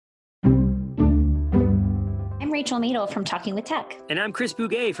I'm Rachel Madel from Talking with Tech. And I'm Chris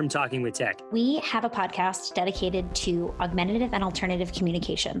Bouguet from Talking with Tech. We have a podcast dedicated to augmentative and alternative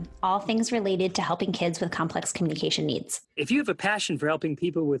communication, all things related to helping kids with complex communication needs. If you have a passion for helping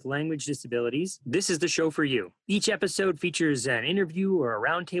people with language disabilities, this is the show for you. Each episode features an interview or a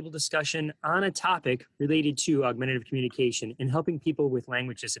roundtable discussion on a topic related to augmentative communication and helping people with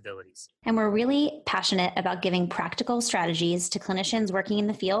language disabilities. And we're really passionate about giving practical strategies to clinicians working in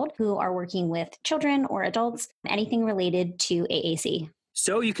the field who are working with children or adults, anything related to AAC.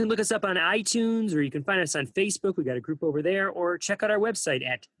 So you can look us up on iTunes, or you can find us on Facebook. We got a group over there, or check out our website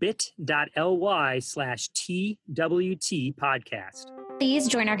at bit.ly/TWT podcast. Please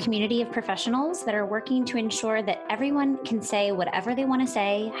join our community of professionals that are working to ensure that everyone can say whatever they want to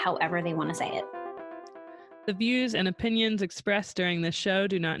say, however they want to say it. The views and opinions expressed during this show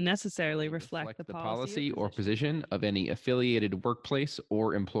do not necessarily reflect the policy or position of any affiliated workplace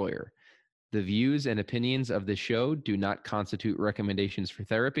or employer. The views and opinions of the show do not constitute recommendations for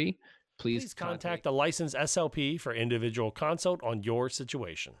therapy. Please contact a licensed SLP for individual consult on your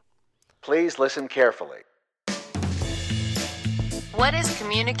situation. Please listen carefully. What is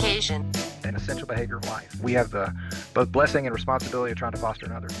communication? An essential behavior of life. We have the both blessing and responsibility of trying to foster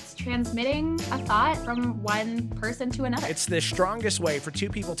another. It's transmitting a thought from one person to another. It's the strongest way for two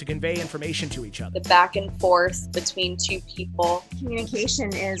people to convey information to each other. The back and forth between two people.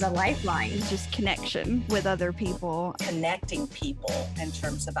 Communication is a lifeline. Just connection with other people. Connecting people in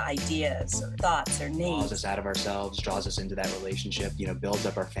terms of ideas or thoughts or needs. Draws us out of ourselves, draws us into that relationship, builds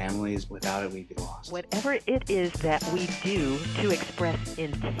up our families. Without it, we'd be lost. Whatever it is that we do to express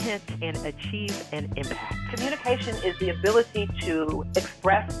intent and achieve an impact. Communication is the ability to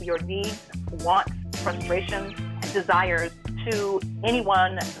express your needs, wants, frustrations, and desires to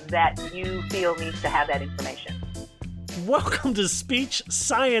anyone that you feel needs to have that information. Welcome to Speech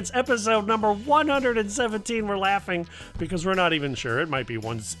Science episode number 117. We're laughing because we're not even sure. It might be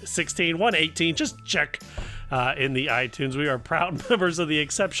 116, 118. Just check in the iTunes. We are proud members of the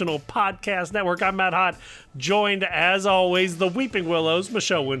Exceptional Podcast Network. I'm Matt Hott, joined as always, the Weeping Willows,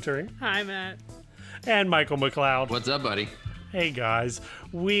 Michelle Wintering. Hi, Matt. And Michael McLeod. What's up, buddy? Hey, guys.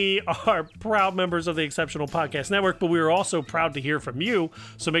 We are proud members of the Exceptional Podcast Network, but we are also proud to hear from you.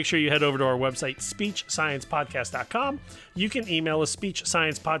 So make sure you head over to our website, speechsciencepodcast.com. You can email us,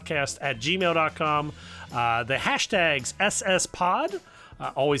 speechsciencepodcast@gmail.com. The hashtags SSPod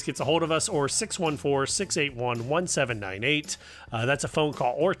always gets a hold of us, or 614-681-1798. That's a phone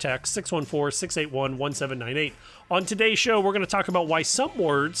call or text, 614-681-1798. On today's show, we're going to talk about why some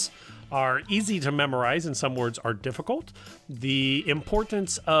words are easy to memorize and some words are difficult, the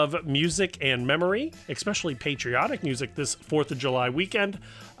importance of music and memory, especially patriotic music this 4th of July weekend.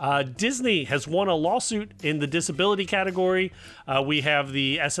 Disney has won a lawsuit in the disability category. We have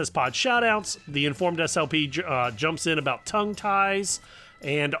the SS Pod shoutouts. The Informed SLP jumps in about tongue ties,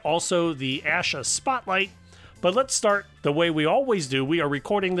 and also the ASHA Spotlight. But let's start the way we always do. We are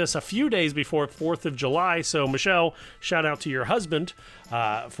recording this a few days before 4th of July. So, Michelle, shout out to your husband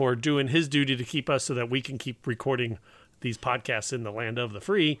for doing his duty to keep us so that we can keep recording these podcasts in the land of the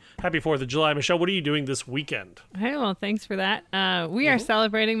free. Happy 4th of July. Michelle, what are you doing this weekend? Hey, well, thanks for that. We are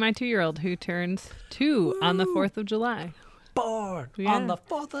celebrating my 2-year-old who turns 2 on the 4th of July. Born on the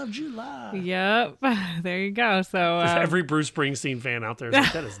 4th of July. Yep. There you go. So every Bruce Springsteen fan out there is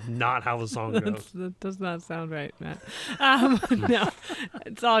like, that is not how the song goes. That does not sound right, Matt. No,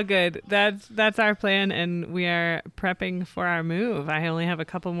 it's all good. That's our plan, and we are prepping for our move. I only have a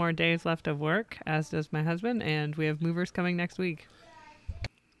couple more days left of work, as does my husband, and we have movers coming next week.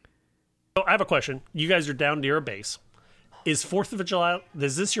 So I have a question. You guys are down near a base. Is 4th of July,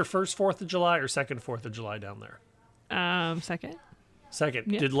 is this your first 4th of July or second 4th of July down there? Second.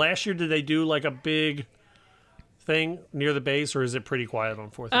 Yeah. Did they do like a big thing near the base, or is it pretty quiet on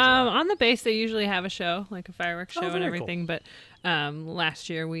 4th of July? On the base, they usually have a show, like a fireworks show and everything. Cool. But last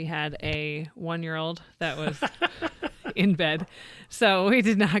year we had a 1-year-old that was in bed, so we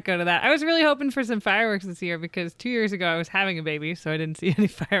did not go to that. I was really hoping for some fireworks this year because 2 years ago I was having a baby, so I didn't see any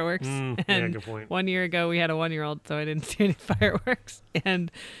fireworks. Yeah, good point. 1 year ago we had a 1-year-old, so I didn't see any fireworks.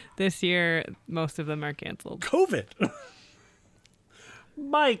 And this year most of them are canceled. COVID.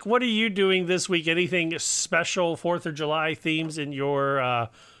 Mike, what are you doing this week? Anything special 4th of July themes in your, I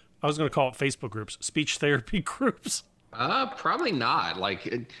was going to call it Facebook groups, speech therapy groups? Probably not.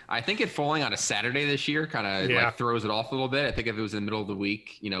 I think it falling on a Saturday this year kind of throws it off a little bit. I think if it was in the middle of the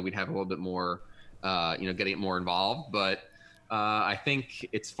week, we'd have a little bit more, getting more involved. But I think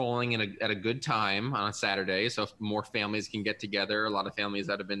it's falling at a good time on a Saturday, so if more families can get together. A lot of families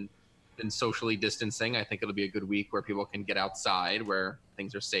that have been socially distancing. I think it'll be a good week where people can get outside, where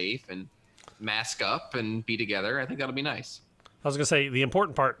things are safe, and mask up and be together. I think that'll be nice. I was going to say the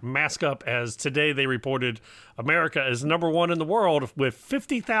important part, mask up, as today they reported America is #1 in the world with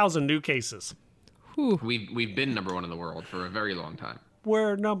 50,000 new cases. Whew. We've been #1 in the world for a very long time.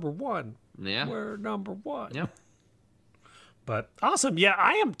 We're #1. Yeah. We're #1. Yeah. But awesome. Yeah,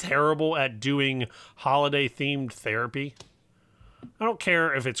 I am terrible at doing holiday-themed therapy. I don't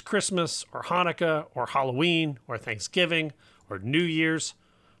care if it's Christmas or Hanukkah or Halloween or Thanksgiving or New Year's.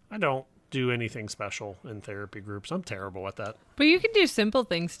 I don't do anything special in therapy groups. I'm terrible at that. But you can do simple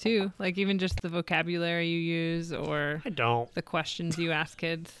things too, like even just the vocabulary you use or I don't. The questions you ask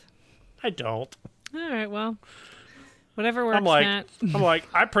kids. I don't. All right, well, whatever works, Matt.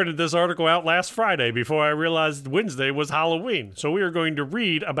 I printed this article out last Friday before I realized Wednesday was Halloween. So we are going to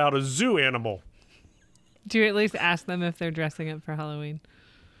read about a zoo animal. Do you at least ask them if they're dressing up for Halloween?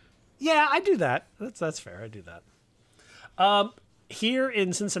 Yeah, I do that. That's fair. I do that. Here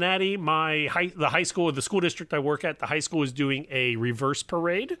in Cincinnati, the school district I work at, the high school is doing a reverse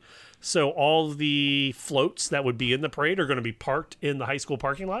parade. So all the floats that would be in the parade are going to be parked in the high school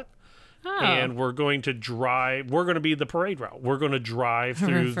parking lot. Oh. And we're going to be the parade route. We're going to drive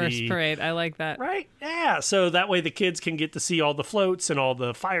through reverse parade. I like that. Right? Yeah. So that way the kids can get to see all the floats and all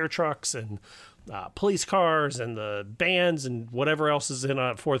the fire trucks and police cars and the bands and whatever else is in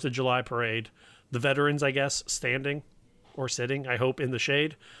a 4th of July parade. The veterans, I guess, standing or sitting, I hope, in the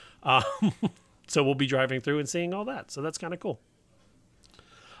shade. So we'll be driving through and seeing all that. So that's kind of cool.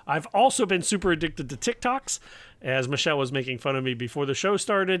 I've also been super addicted to TikToks, as Michelle was making fun of me before the show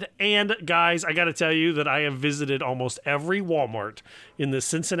started. And guys, I got to tell you that I have visited almost every Walmart in the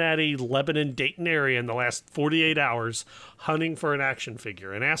Cincinnati, Lebanon, Dayton area in the last 48 hours hunting for an action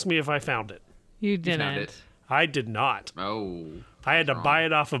figure. And ask me if I found it. You didn't. I did not. Oh. I had to buy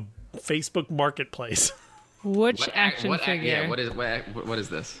it off of Facebook Marketplace. Which action figure? Yeah, what is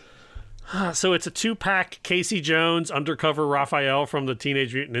this? So it's a 2-pack Casey Jones undercover Raphael from the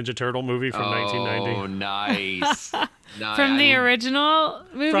Teenage Mutant Ninja Turtle movie from 1990. Oh, nice. From the original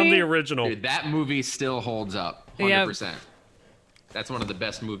movie? From the original. Dude, that movie still holds up 100%. Yep. That's one of the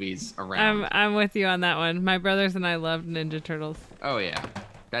best movies around. I'm with you on that one. My brothers and I loved Ninja Turtles. Oh, yeah.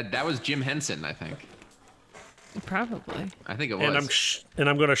 That was Jim Henson, I think. Probably. I think it was. And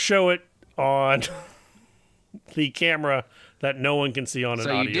I'm going to show it on the camera that no one can see on an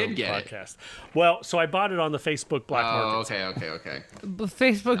audio podcast. Well, so I bought it on the Facebook Black Market. Okay.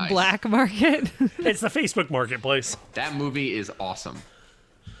 Facebook nice. Black Market? It's the Facebook Marketplace. That movie is awesome.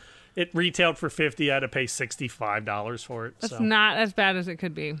 It retailed for $50. I had to pay $65 for it. That's not as bad as it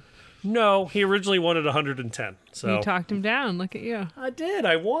could be. No, he originally wanted $110. So you talked him down. Look at you. I did.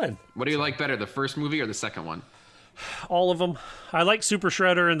 I won. What do you like better, the first movie or the second one? All of them. I like Super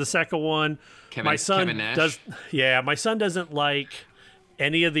Shredder in the second one. Kevin Nash? My son doesn't like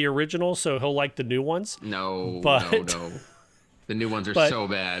any of the originals, so he'll like the new ones. No. The new ones are so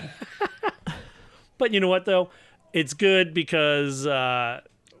bad. But you know what, though? It's good because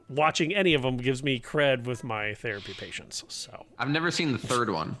watching any of them gives me cred with my therapy patients. So I've never seen the third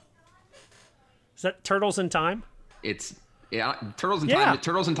one. Is that Turtles in Time? Turtles in Time.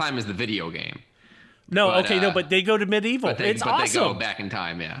 Turtles in Time is the video game. No, but they go to medieval. It's awesome. They go back in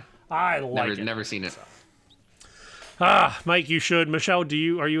time, yeah. I like it. Never seen it. Mike, you should. Michelle,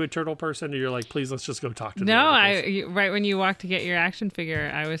 are you a turtle person? Or you're like, please, let's just go talk to them. No, right when you walked to get your action figure,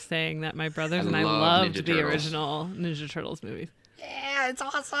 I was saying that my brothers and I loved the original Ninja Turtles movies. Yeah, it's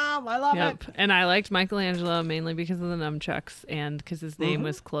awesome. I love it. And I liked Michelangelo mainly because of the nunchucks and because his name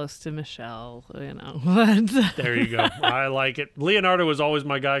was close to Michelle, you know. There you go. I like it. Leonardo was always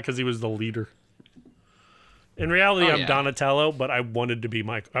my guy because he was the leader. In reality, I'm Donatello, but I wanted to be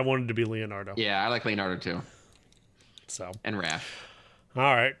Leonardo. Yeah, I like Leonardo too. So. And Raph.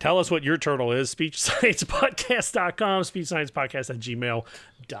 All right. Tell us what your turtle is. SpeechSciencePodcast.com,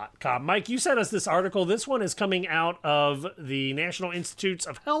 SpeechSciencePodcast@gmail.com. Mike, you sent us this article. This one is coming out of the National Institutes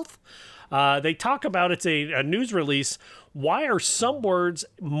of Health. They talk about, it's a news release. Why are some words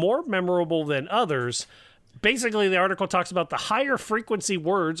more memorable than others? Basically, the article talks about the higher frequency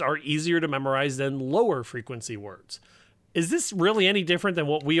words are easier to memorize than lower frequency words. Is this really any different than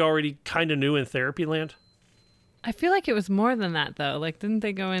what we already kind of knew in therapy land? I feel like it was more than that, though. Like, didn't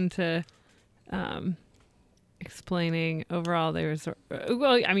they go into explaining overall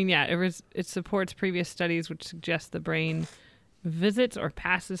it supports previous studies which suggest the brain visits or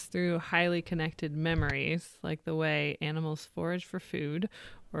passes through highly connected memories, like the way animals forage for food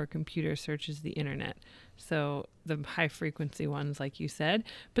or a computer searches the internet. So the high frequency ones, like you said.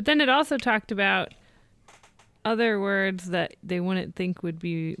 But then it also talked about other words that they wouldn't think would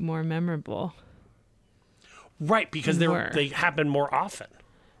be more memorable. Right, because they happen more often.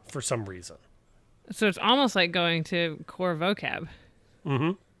 for some reason. So it's almost like going to core vocab.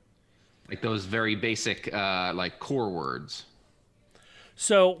 Mm-hmm. Like those very basic, like core words.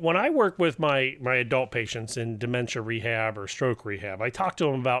 So when I work with my adult patients in dementia rehab or stroke rehab, I talk to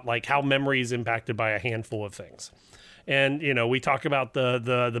them about like how memory is impacted by a handful of things. And, you know, we talk about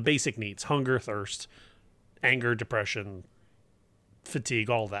the basic needs, hunger, thirst, anger, depression, fatigue,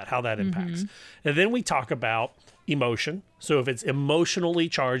 all that, how that impacts. And then we talk about emotion. So if it's emotionally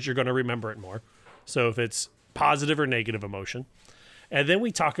charged, you're going to remember it more. So if it's positive or negative emotion. And then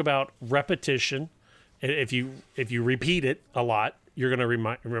we talk about repetition. If you repeat it a lot, you're going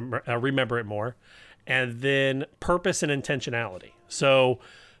to remember it more. And then purpose and intentionality. So,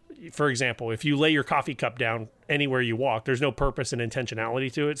 for example, if you lay your coffee cup down anywhere you walk, there's no purpose and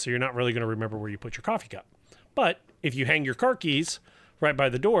intentionality to it, so you're not really going to remember where you put your coffee cup. But if you hang your car keys right by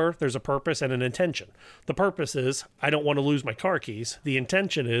the door, there's a purpose and an intention. The purpose is, I don't want to lose my car keys. The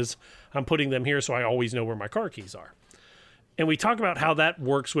intention is, I'm putting them here so I always know where my car keys are. And we talk about how that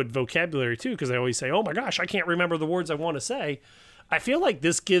works with vocabulary too, because I always say, oh my gosh, I can't remember the words I want to say. I feel like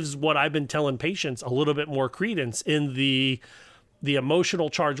this gives what I've been telling patients a little bit more credence in the emotional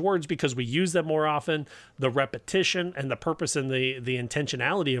charged words, because we use them more often, the repetition and the purpose and the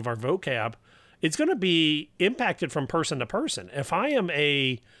intentionality of our vocab. It's going to be impacted from person to person. If I am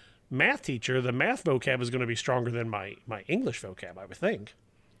a math teacher, the math vocab is going to be stronger than my English vocab, I would think.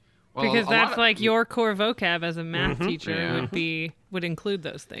 Well, because that's like your core vocab as a math teacher would include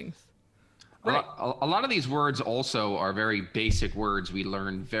those things. Right. A lot of these words also are very basic words we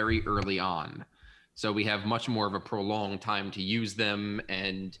learn very early on. So we have much more of a prolonged time to use them,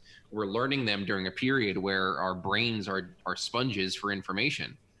 and we're learning them during a period where our brains are sponges for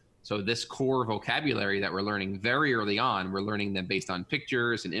information. So this core vocabulary that we're learning very early on, we're learning them based on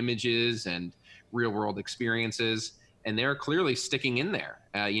pictures and images and real world experiences, and they're clearly sticking in there.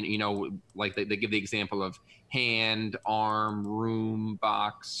 You know, like they give the example of hand, arm, room,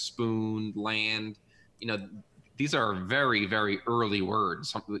 box, spoon, land. You know, these are very, very early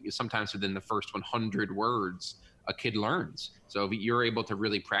words. Sometimes within the first 100 words a kid learns. So if you're able to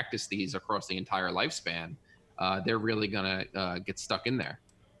really practice these across the entire lifespan, they're really going to get stuck in there.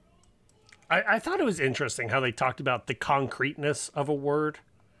 I thought it was interesting how they talked about the concreteness of a word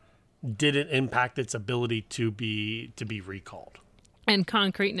didn't impact its ability to be recalled. And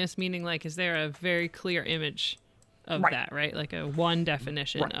concreteness meaning, like, is there a very clear image of that, right? Like a one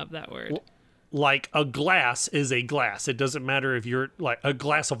definition of that word. Like a glass is a glass. It doesn't matter if you're like a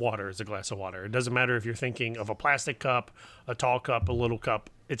glass of water is a glass of water. It doesn't matter if you're thinking of a plastic cup, a tall cup, a little cup.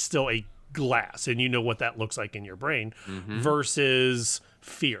 It's still a glass, and you know what that looks like in your brain versus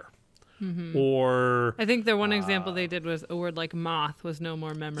fear. Or I think the one example they did was a word like moth was no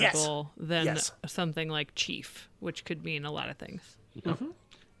more memorable than something like chief, which could mean a lot of things.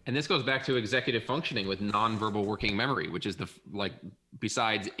 And this goes back to executive functioning with nonverbal working memory, which is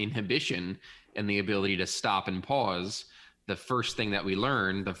besides inhibition and the ability to stop and pause, the first thing that we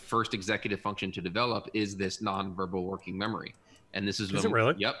learn, the first executive function to develop is this nonverbal working memory. And this is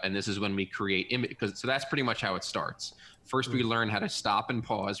when, yep. And this is when we create image, so that's pretty much how it starts. First, we learn how to stop and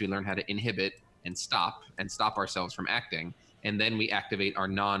pause. We learn how to inhibit and stop ourselves from acting. And then we activate our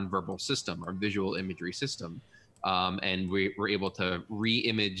nonverbal system, our visual imagery system. And we're able to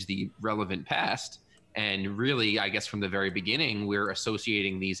re-image the relevant past. And really, I guess from the very beginning, we're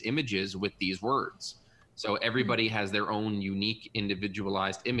associating these images with these words. So everybody has their own unique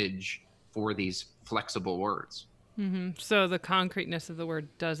individualized image for these flexible words. So the concreteness of the word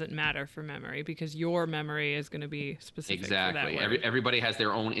doesn't matter for memory because your memory is going to be specific. Exactly. For that word. Everybody has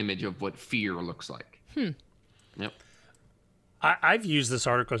their own image of what fear looks like. Yep. I've used this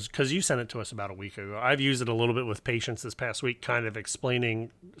article because you sent it to us about a week ago. I've used it a little bit with patients this past week, kind of explaining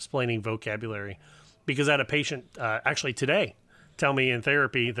vocabulary, because I had a patient actually today tell me in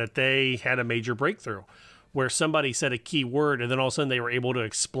therapy that they had a major breakthrough where somebody said a key word and then all of a sudden they were able to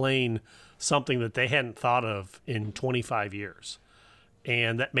explain something that they hadn't thought of in 25 years.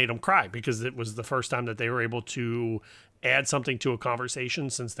 And that made them cry because it was the first time that they were able to add something to a conversation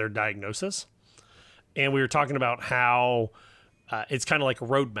since their diagnosis. And we were talking about how it's kind of like a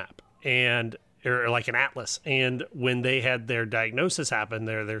roadmap or like an atlas. And when they had their diagnosis happen,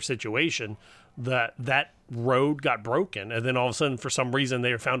 their situation, that road got broken. And then all of a sudden, for some reason,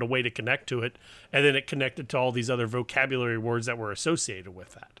 they found a way to connect to it. And then it connected to all these other vocabulary words that were associated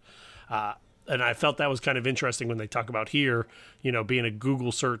with that. And I felt that was kind of interesting when they talk about here, being a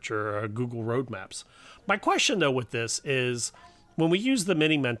Google search or a Google Road Maps. My question, though, with this is when we use the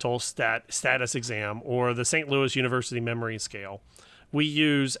mini mental status exam or the St. Louis University memory scale, we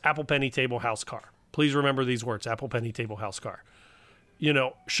use apple, penny, table, house, car. Please remember these words, apple, penny, table, house, car.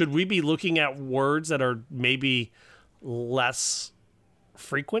 should we be looking at words that are maybe less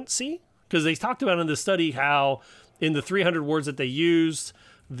frequency? Because they talked about in the study how in the 300 words that they used,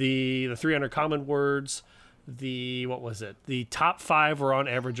 the 300 common words, the top 5 were on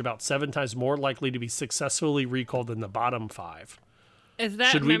average about 7 times more likely to be successfully recalled than the bottom 5. Is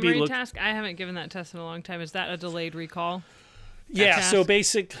that memory task? I haven't given that test in a long time. Is that a delayed recall? Yeah, so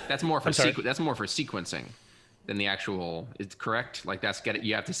basic. That's more for that's more for sequencing than the actual. Is correct? Like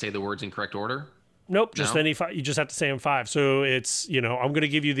you have to say the words in correct order. Nope, just any 5. You just have to say them 5. So it's I'm going to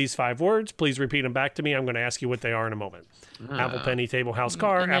give you these 5 words. Please repeat them back to me. I'm going to ask you what they are in a moment. Apple, penny, table, house,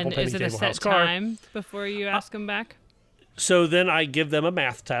 car. And apple, penny, table, house, car. Is it a set time before you ask them back? So then I give them a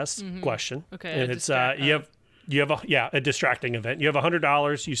math test question. Okay, and it's you have a distracting event. You have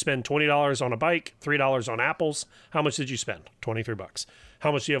 $100. You spend $20 on a bike, $3 on apples. How much did you spend? $23.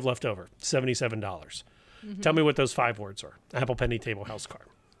 How much do you have left over? $77. Tell me what those 5 words are. Apple, penny, table, house, car.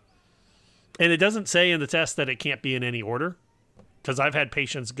 And it doesn't say in the test that it can't be in any order, because I've had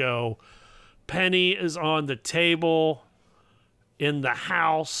patients go, penny is on the table, in the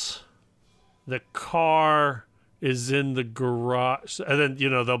house, the car is in the garage, and then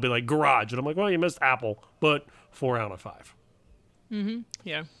they'll be like garage, and I'm like, well, you missed apple, but 4 out of 5.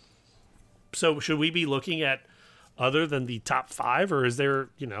 Yeah. So should we be looking at other than the top 5, or is there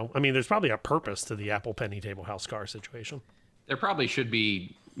there's probably a purpose to the apple, penny, table, house, car situation? There probably should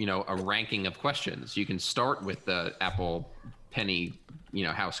be a ranking of questions. You can start with the apple, penny,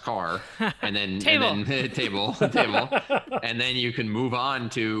 house, car, and then table, and then you can move on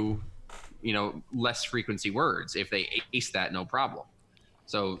to less frequency words. If they ace that, no problem.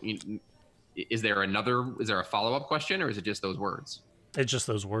 So is there a follow-up question, or is it just those words? It's just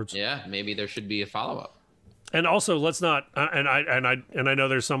those words. Yeah, maybe there should be a follow-up. And also, let's not. And I know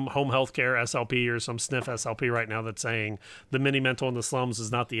there's some home health care SLP or some SNF SLP right now that's saying the mini mental in the slums is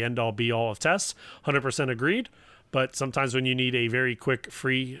not the end all be all of tests. 100% agreed. But sometimes when you need a very quick,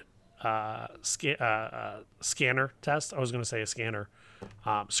 free scanner test, I was going to say a scanner,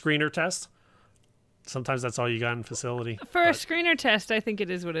 screener test. Sometimes that's all you got in facility. For a screener test, I think it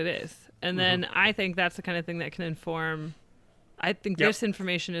is what it is, and then I think that's the kind of thing that can inform. I think this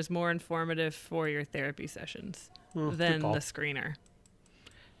information is more informative for your therapy sessions than the screener,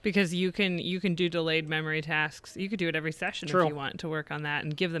 because you can do delayed memory tasks. You could do it every session if you want to work on that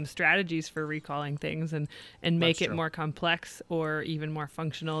and give them strategies for recalling things and make it more complex or even more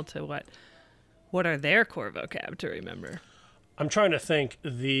functional to what are their core vocab to remember. I'm trying to think.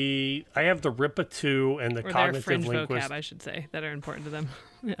 I have the RIPA2 and the cognitive fringe linguist vocab, I should say, that are important to them.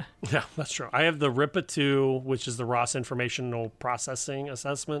 Yeah, that's true. I have the RIPA2, which is the Ross Informational Processing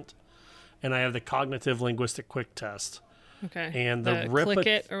Assessment, and I have the cognitive linguistic quick test. Okay. And the RIPA, click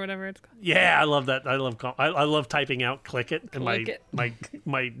it or whatever it's called. Yeah, I love that. I love typing out click it, and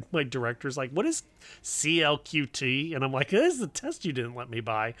my director's like, "What is CLQT?" And I'm like, "This is the test you didn't let me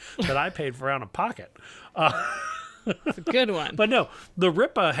buy that I paid for out of pocket." It's a good one. But no, the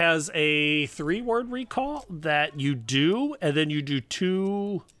RIPA has a 3-word recall that you do, and then you do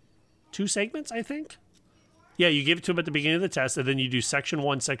two segments, I think. Yeah, you give it to them at the beginning of the test, and then you do section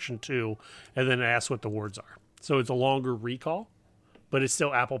 1, section 2, and then ask what the words are. So it's a longer recall, but it's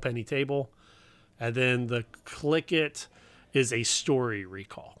still apple, penny, table. And then the click it is a story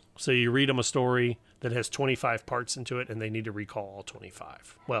recall. So you read them a story that has 25 parts into it, and they need to recall all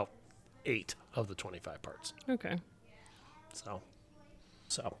 25. Well, 8 of the 25 parts. Okay. So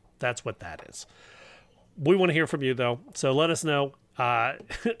that's what that is. We want to hear from you, though. So let us know.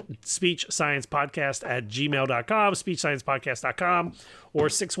 speechsciencepodcast@gmail.com, speechsciencepodcast.com, or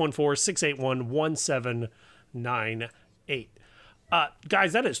 614-681-1798.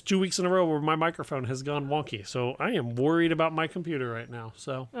 Guys, that is 2 weeks in a row where my microphone has gone wonky. So I am worried about my computer right now.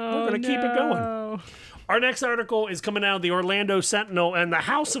 So we're going to keep it going. Our next article is coming out of the Orlando Sentinel and the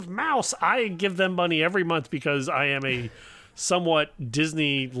House of Mouse. I give them money every month because I am a somewhat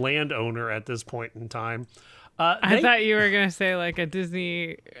Disney landowner at this point in time. I thought you were going to say like a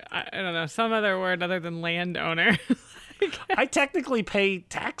Disney, I don't know, some other word other than landowner. I technically pay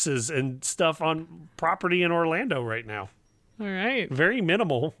taxes and stuff on property in Orlando right now. All right. Very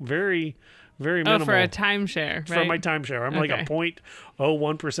minimal. Very minimal. Oh, for a timeshare, right? For my timeshare. I'm like a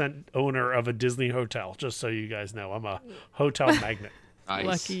 0.01% owner of a Disney hotel, just so you guys know. I'm a hotel magnate. Nice.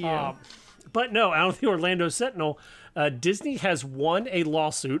 Lucky you. But no, out of the Orlando Sentinel, Disney has won a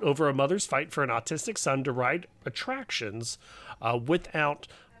lawsuit over a mother's fight for an autistic son to ride attractions without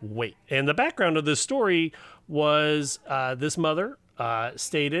wait. And the background of this story was this mother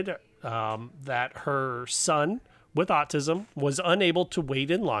stated that her son with autism was unable to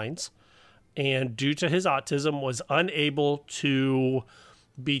wait in lines and due to his autism was unable to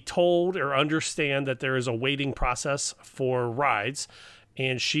be told or understand that there is a waiting process for rides,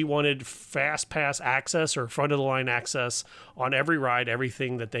 and she wanted fast pass access or front of the line access on every ride,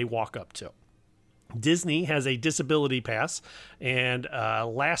 everything that they walk up to. Disney has a disability pass, and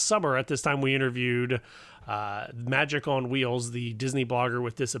last summer at this time we interviewed Magic on Wheels, the Disney blogger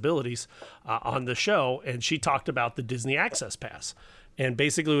with disabilities, on the show, and she talked about the Disney Access Pass. And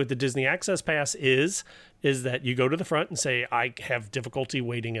basically what the Disney Access Pass is that you go to the front and say, I have difficulty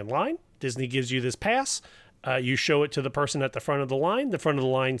waiting in line. Disney gives you this pass. You show it to the person at the front of the line,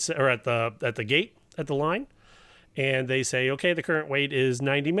 or at the gate at the line. And they say, okay, the current wait is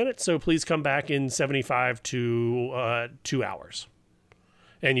 90 minutes, so please come back in 75 to 2 hours.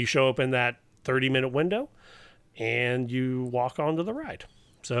 And you show up in that 30-minute window, and you walk onto the ride.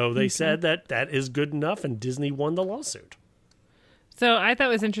 So they said that is good enough, and Disney won the lawsuit. So I thought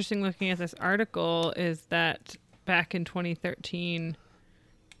was interesting looking at this article is that back in 2013,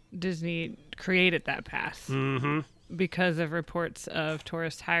 Disney created that pass. Mm-hmm. Because of reports of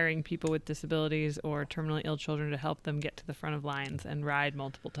tourists hiring people with disabilities or terminally ill children to help them get to the front of lines and ride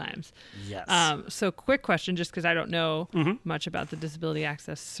multiple times. Yes. So quick question, just because I don't know much about the Disability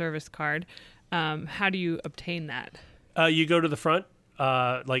Access Service Card. How do you obtain that? You go to the front,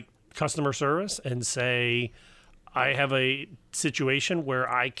 like customer service, and say, I have a situation where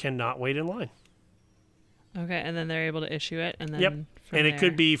I cannot wait in line. Okay, and then they're able to issue it. And then yep. And it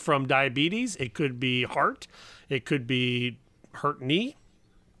could be from diabetes. It could be heart. It could be hurt knee.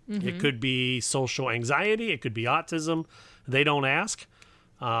 Mm-hmm. It could be social anxiety. It could be autism. They don't ask.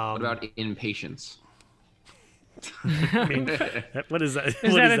 What about impatience? I mean, what is that?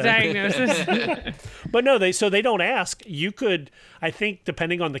 Is that a diagnosis? But no, they don't ask. You could, I think,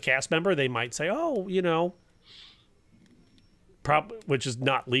 depending on the cast member, they might say, oh, which is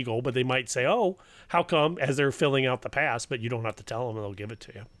not legal, but they might say, oh, how come, as they're filling out the pass, but you don't have to tell them and they'll give it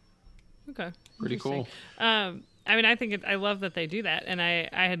to you. Okay. Pretty cool. I mean, I love that they do that. And I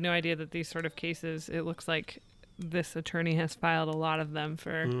had no idea that these sort of cases, it looks like this attorney has filed a lot of them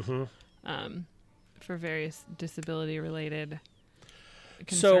for various disability related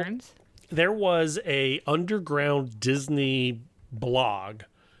concerns. So there was a underground Disney blog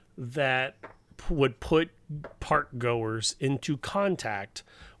that would put park goers into contact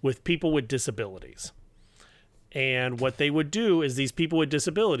with people with disabilities. And what they would do is these people with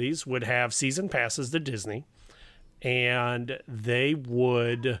disabilities would have season passes to Disney, and they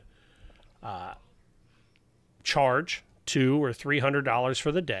would charge $200 or $300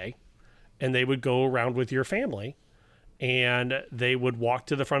 for the day, and they would go around with your family, and they would walk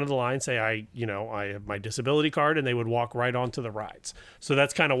to the front of the line, say, I have my disability card, and they would walk right onto the rides. So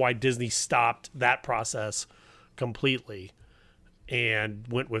that's kind of why Disney stopped that process completely and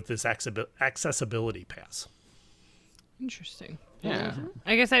went with this accessibility pass. Interesting. Yeah.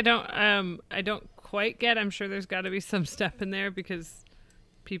 I guess I don't quite get. I'm sure there's got to be some step in there because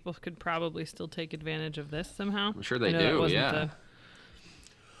people could probably still take advantage of this somehow. I'm sure they do. Yeah.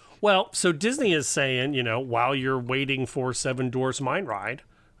 Well, so Disney is saying, while you're waiting for Seven Dwarfs Mine Ride,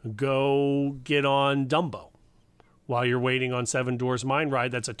 go get on Dumbo. While you're waiting on Seven Dwarfs Mine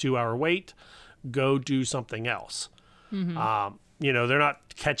Ride, that's a 2-hour wait. Go do something else. Mm-hmm. They're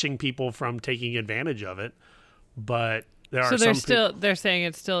not catching people from taking advantage of it, but there are some. They're saying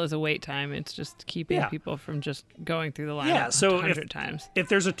it still is a wait time. It's just keeping people from just going through the line 100 times. If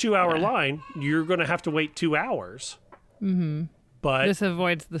there's a 2-hour line, you're going to have to wait 2 hours. Mm-hmm. But this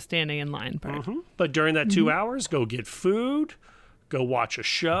avoids the standing in line part. Mm-hmm. But during that 2 hours, go get food, go watch a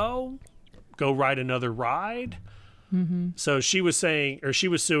show, go ride another ride. Mm-hmm. So she was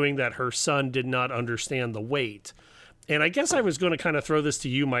suing that her son did not understand the wait. And I guess I was going to kind of throw this to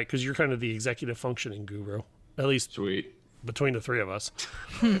you, Mike, because you're kind of the executive functioning guru, at least between the three of us.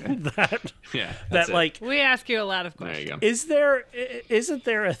 We ask you a lot of questions. Isn't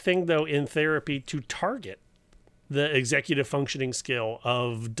there a thing though in therapy to target the executive functioning skill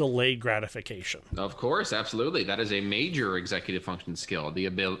of delayed gratification? Of course, absolutely. That is a major executive function skill. The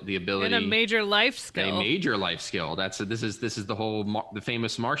ability and a major life skill. A major life skill. This is the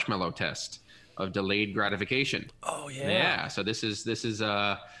famous marshmallow test of delayed gratification. Oh yeah. Yeah. So this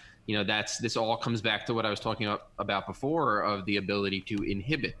all comes back to what I was talking about before of the ability to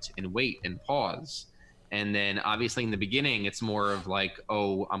inhibit and wait and pause. And then obviously in the beginning, it's more of like,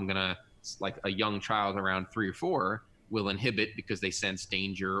 like a young child around 3 or 4 will inhibit because they sense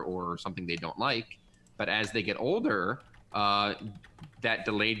danger or something they don't like. But as they get older, that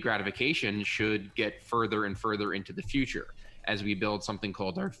delayed gratification should get further and further into the future as we build something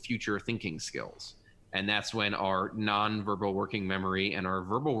called our future thinking skills. And that's when our nonverbal working memory and our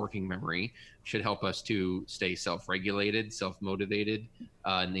verbal working memory should help us to stay self-regulated, self-motivated,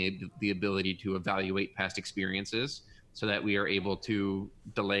 and the ability to evaluate past experiences so that we are able to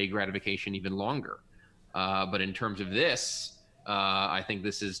delay gratification even longer. But in terms of this, I think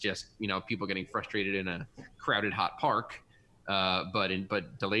this is just, people getting frustrated in a crowded, hot park.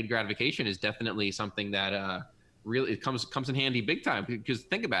 But delayed gratification is definitely something that really it comes in handy big time, because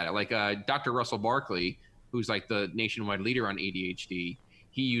think about it. Like Dr. Russell Barkley, who's like the nationwide leader on ADHD,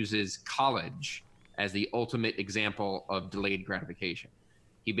 he uses college as the ultimate example of delayed gratification.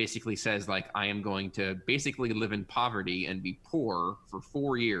 He basically says, like, I am going to basically live in poverty and be poor for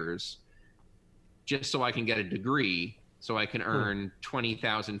 4 years just so I can get a degree, so I can earn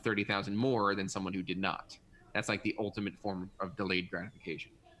 20,000, 30,000 more than someone who did not. That's like the ultimate form of delayed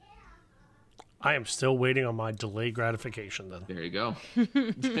gratification. I am still waiting on my delayed gratification then. There you go.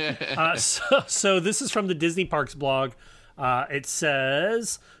 So this is from the Disney Parks blog. It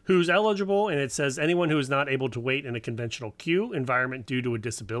says who's eligible, and it says anyone who is not able to wait in a conventional queue environment due to a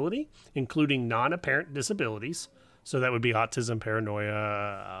disability, including non-apparent disabilities. So that would be autism,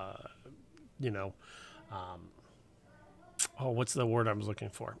 paranoia, what's the word I was looking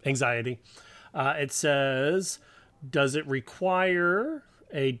for? Anxiety. It says, does it require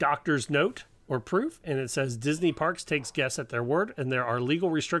a doctor's note or proof? And it says Disney Parks takes guests at their word, and there are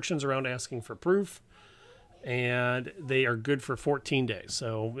legal restrictions around asking for proof, and they are good for 14 days.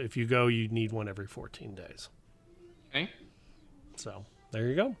 So if you go, you need one every 14 days. Okay. So there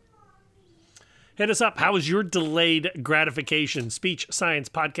you go. Hit us up. How is your delayed gratification?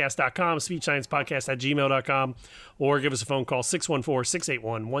 SpeechSciencePodcast.com, SpeechSciencePodcast@gmail.com, or give us a phone call,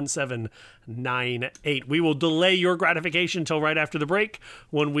 614-681-1798. We will delay your gratification until right after the break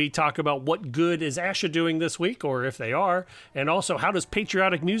when we talk about what good is ASHA doing this week, or if they are, and also how does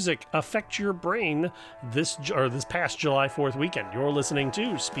patriotic music affect your brain this past July 4th weekend. You're listening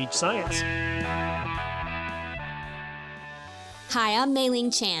to Speech Science. Hi, I'm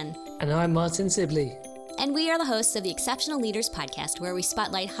Mei-Ling Chan. And I'm Martin Sibley. And we are the hosts of the Exceptional Leaders Podcast, where we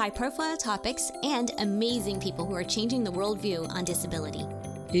spotlight high-profile topics and amazing people who are changing the worldview on disability.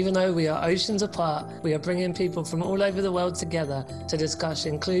 Even though we are oceans apart, we are bringing people from all over the world together to discuss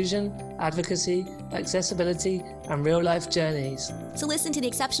inclusion, advocacy, accessibility, and real-life journeys. So listen to the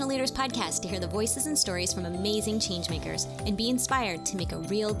Exceptional Leaders Podcast to hear the voices and stories from amazing changemakers and be inspired to make a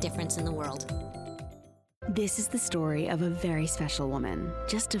real difference in the world. This is the story of a very special woman.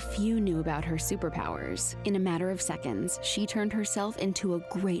 Just a few knew about her superpowers. In a matter of seconds, she turned herself into a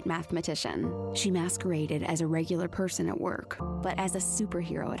great mathematician. She masqueraded as a regular person at work, but as a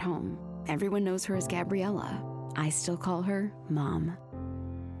superhero at home. Everyone knows her as Gabriella. I still call her Mom.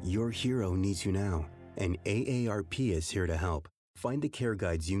 Your hero needs you now, and AARP is here to help. Find the care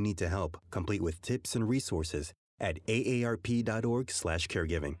guides you need to help, complete with tips and resources at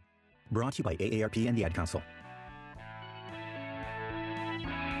aarp.org/caregiving. Brought to you by AARP and the Ad Council.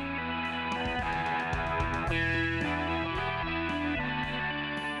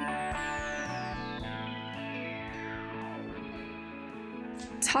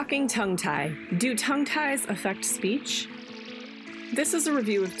 Talking tongue tie. Do tongue ties affect speech? This is a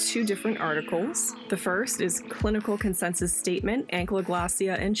review of two different articles. The first is Clinical Consensus Statement,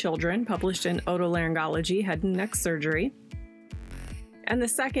 Ankyloglossia in Children, published in Otolaryngology, Head and Neck Surgery. And the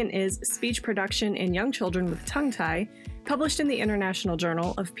second is Speech Production in Young Children with Tongue Tie, published in the International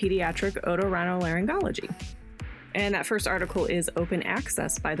Journal of Pediatric Otorhinolaryngology. And that first article is open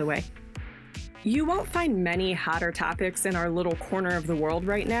access, by the way. You won't find many hotter topics in our little corner of the world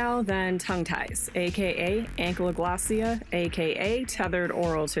right now than tongue ties, aka ankyloglossia, aka tethered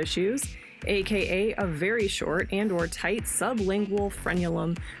oral tissues, aka a very short and or tight sublingual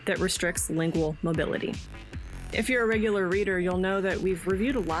frenulum that restricts lingual mobility. If you're a regular reader, you'll know that we've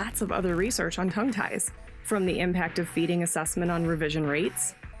reviewed lots of other research on tongue ties, from the impact of feeding assessment on revision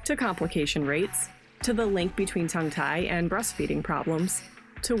rates, to complication rates, to the link between tongue tie and breastfeeding problems,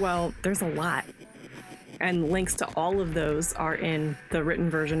 to, well, there's a lot. And links to all of those are in the written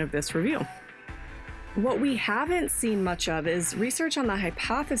version of this review. What we haven't seen much of is research on the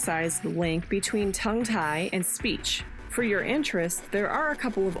hypothesized link between tongue tie and speech. For your interest, there are a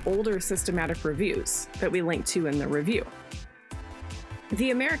couple of older systematic reviews that we link to in the review.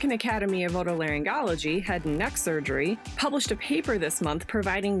 The American Academy of Otolaryngology, Head and Neck Surgery, published a paper this month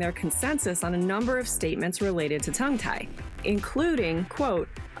providing their consensus on a number of statements related to tongue tie, including, quote,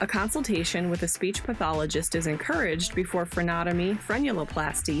 a consultation with a speech pathologist is encouraged before frenotomy,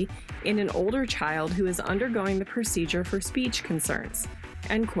 frenuloplasty in an older child who is undergoing the procedure for speech concerns,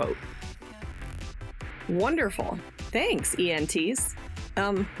 end quote. Wonderful. Thanks, ENTs.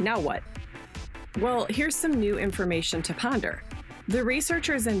 Now what? Well, here's some new information to ponder. The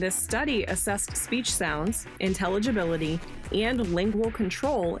researchers in this study assessed speech sounds, intelligibility, and lingual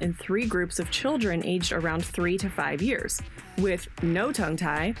control in 3 groups of children aged around 3 to 5 years, with no tongue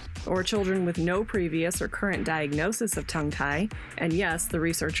tie, or children with no previous or current diagnosis of tongue tie, and yes, the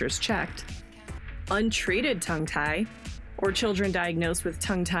researchers checked, untreated tongue tie, or children diagnosed with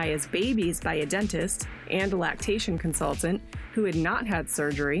tongue tie as babies by a dentist and a lactation consultant who had not had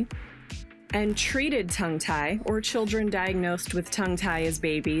surgery, and treated tongue tie, or children diagnosed with tongue tie as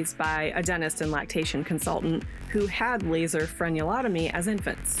babies by a dentist and lactation consultant who had laser frenulotomy as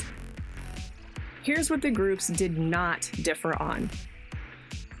infants. Here's what the groups did not differ on.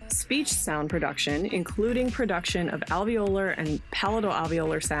 Speech sound production, including production of alveolar and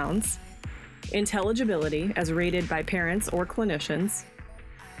palatal-alveolar sounds, intelligibility as rated by parents or clinicians,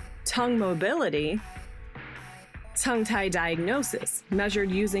 tongue mobility, tongue tie diagnosis,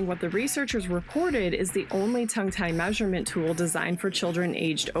 measured using what the researchers reported is the only tongue tie measurement tool designed for children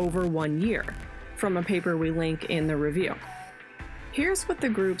aged over 1 year, from a paper we link in the review. Here's what the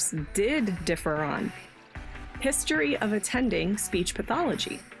groups did differ on. History of attending speech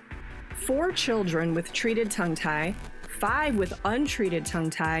pathology. 4 children with treated tongue tie, 5 with untreated tongue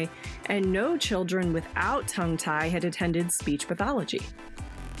tie, and no children without tongue tie had attended speech pathology.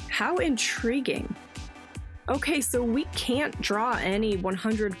 How intriguing. Okay, so we can't draw any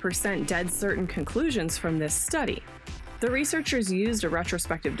 100% dead certain conclusions from this study. The researchers used a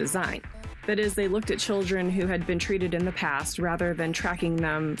retrospective design. That is, they looked at children who had been treated in the past rather than tracking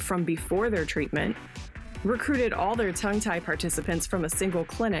them from before their treatment, recruited all their tongue tie participants from a single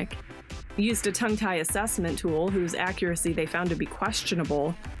clinic, used a tongue tie assessment tool whose accuracy they found to be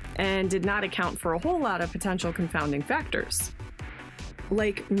questionable, and did not account for a whole lot of potential confounding factors.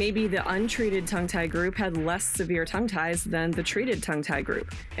 Like maybe the untreated tongue tie group had less severe tongue ties than the treated tongue tie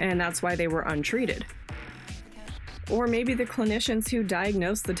group, and that's why they were untreated. Or maybe the clinicians who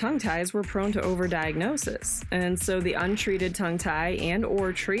diagnosed the tongue ties were prone to overdiagnosis, and so the untreated tongue tie and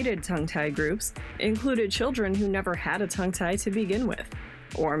or treated tongue tie groups included children who never had a tongue tie to begin with.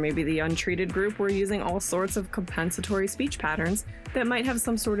 Or maybe the untreated group were using all sorts of compensatory speech patterns that might have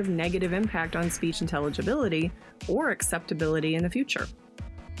some sort of negative impact on speech intelligibility or acceptability in the future.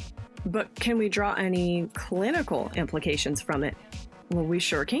 But can we draw any clinical implications from it? Well, we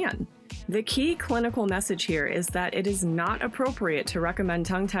sure can. The key clinical message here is that it is not appropriate to recommend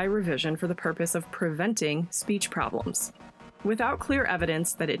tongue tie revision for the purpose of preventing speech problems. Without clear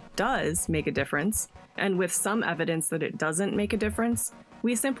evidence that it does make a difference, and with some evidence that it doesn't make a difference,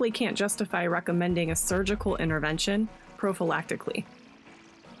 we simply can't justify recommending a surgical intervention prophylactically.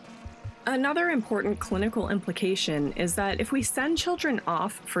 Another important clinical implication is that if we send children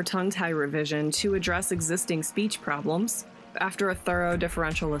off for tongue tie revision to address existing speech problems, after a thorough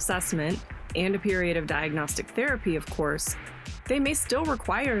differential assessment and a period of diagnostic therapy, of course, they may still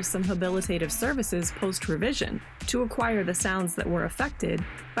require some habilitative services post-revision to acquire the sounds that were affected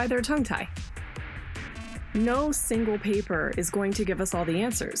by their tongue tie. No single paper is going to give us all the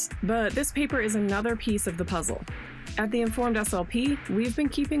answers, but this paper is another piece of the puzzle. At the Informed SLP, we've been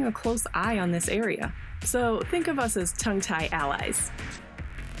keeping a close eye on this area, so think of us as tongue tie allies.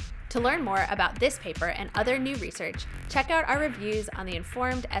 To learn more about this paper and other new research, check out our reviews on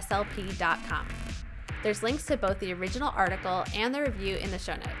theinformedslp.com. There's links to both the original article and the review in the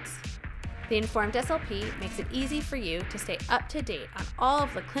show notes. The Informed SLP makes it easy for you to stay up to date on all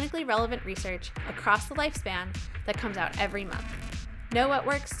of the clinically relevant research across the lifespan that comes out every month. Know what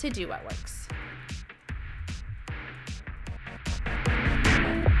works to do what works.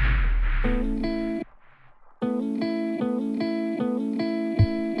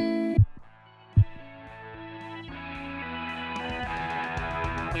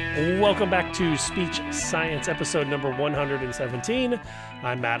 Welcome back to Speech Science, episode number 117.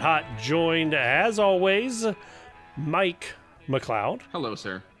 I'm Matt Hott, joined, as always, Mike McLeod. Hello,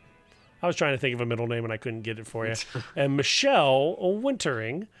 sir. I was trying to think of a middle name and I couldn't get it for you. And Michelle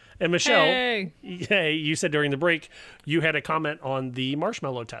Wintering. And Michelle, hey, you said during the break you had a comment on the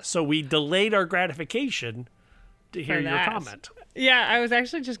marshmallow test. So we delayed our gratification to hear your comment. Yeah, I was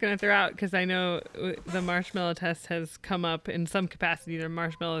actually just going to throw out, because I know the marshmallow test has come up in some capacity, either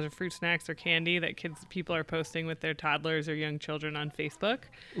marshmallows or fruit snacks or candy that people are posting with their toddlers or young children on Facebook.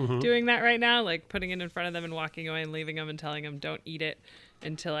 Doing that right now, like putting it in front of them and walking away and leaving them and telling them, don't eat it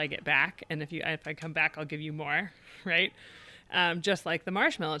until I get back. And if I come back, I'll give you more, right? Just like the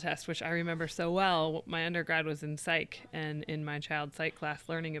marshmallow test, which I remember so well. My undergrad was in psych, and in my child psych class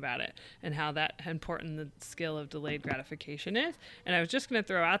learning about it and how important the skill of delayed gratification is. And I was just going to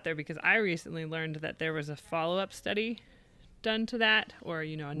throw out there, because I recently learned that there was a follow-up study done to that, or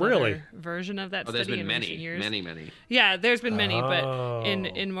another version of that study. There's been in many, recent years. many. Yeah, there's been many, but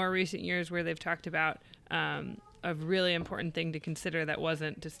in more recent years where they've talked about a really important thing to consider that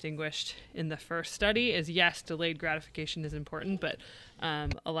wasn't distinguished in the first study is, yes, delayed gratification is important, but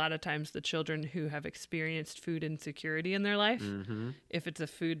a lot of times the children who have experienced food insecurity in their life, if it's a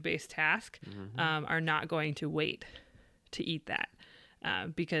food-based task, are not going to wait to eat that.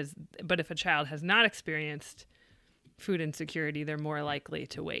 But if a child has not experienced food insecurity, they're more likely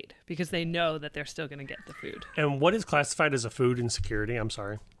to wait because they know that they're still going to get the food. And what is classified as a food insecurity? I'm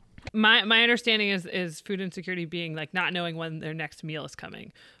sorry. My understanding is food insecurity being like not knowing when their next meal is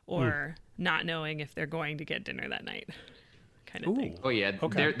coming, or not knowing if they're going to get dinner that night, kind of thing. Oh yeah,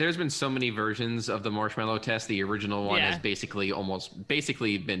 okay. There's been so many versions of the marshmallow test. The original one has basically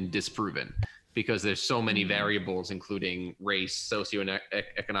been disproven because there's so many variables, including race,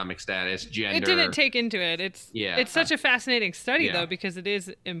 socioeconomic status, gender. It didn't take into it. It's such a fascinating study though, because it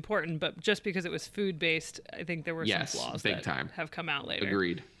is important. But just because it was food based, I think there were some flaws that have come out later.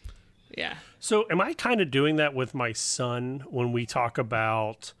 Agreed. Yeah. So am I kind of doing that with my son when we talk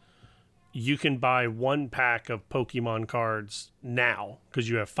about you can buy 1 pack of Pokemon cards now because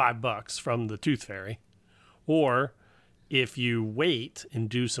you have $5 from the Tooth Fairy, or if you wait and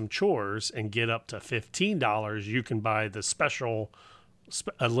do some chores and get up to $15, you can buy the special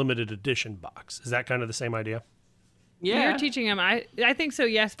a limited edition box. Is that kind of the same idea? Yeah. You're teaching them, I think so,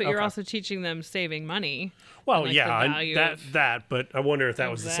 yes, but you're also teaching them saving money. Well, but I wonder if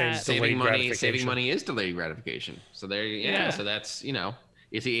that was the same as delayed gratification. Saving money is delayed gratification. So so that's,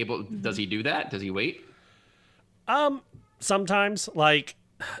 is he able, does he do that? Does he wait? Sometimes,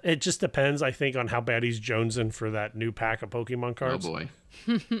 it just depends, I think, on how bad he's jonesing for that new pack of Pokemon cards. Oh, boy.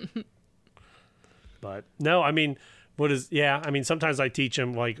 But, no, sometimes I teach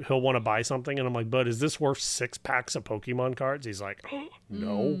him, he'll want to buy something, and I'm like, bud, is this worth 6 packs of Pokemon cards? He's like, oh,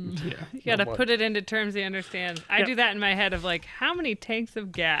 no. Yeah. You got to put it into terms he understands. I do that in my head of, how many tanks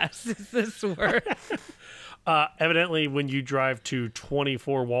of gas is this worth? Evidently, when you drive to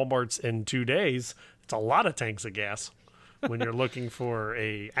 24 Walmarts in 2 days, it's a lot of tanks of gas. When you're looking for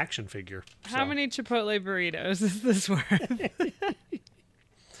a action figure. How many Chipotle burritos is this worth?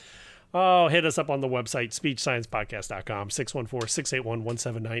 Oh, hit us up on the website, speechsciencepodcast.com,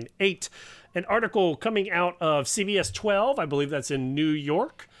 614-681-1798. An article coming out of CBS 12, I believe that's in New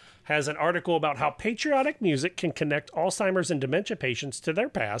York, has an article about how patriotic music can connect Alzheimer's and dementia patients to their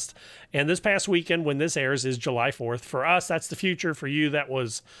past. And this past weekend, when this airs, is July 4th. For us, that's the future. For you, that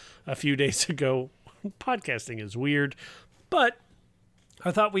was a few days ago. Podcasting is weird. But I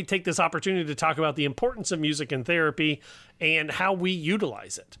thought we'd take this opportunity to talk about the importance of music in therapy and how we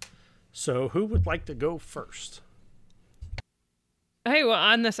utilize it. So who would like to go first? Hey, well,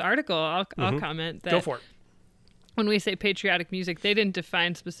 on this article, I'll comment that. Go for it. When we say patriotic music, they didn't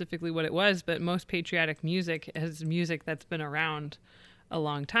define specifically what it was, but most patriotic music is music that's been around a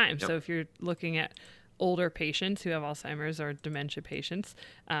long time. Yep. So if you're looking at older patients who have Alzheimer's or dementia patients,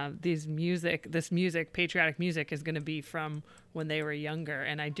 this music, patriotic music, is going to be from when they were younger.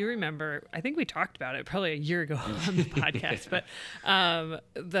 And I do remember, I think we talked about it probably a year ago on the podcast, but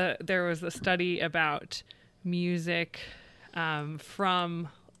there was a study about music from,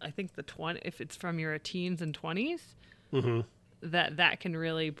 I think if it's from your teens and 20s, that can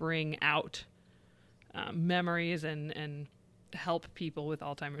really bring out memories and help people with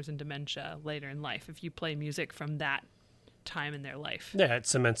Alzheimer's and dementia later in life if you play music from that time in their life. Yeah, it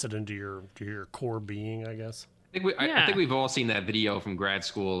cements it into your core being, I guess. I think we've all seen that video from grad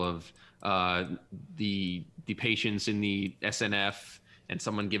school of the patients in the SNF, and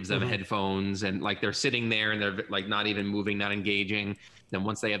someone gives them headphones, and they're sitting there and they're not even moving, not engaging. Then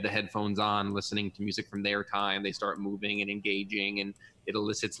once they have the headphones on, listening to music from their time, they start moving and engaging, and it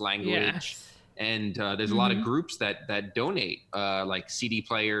elicits language. Yes. And there's a lot of groups that donate CD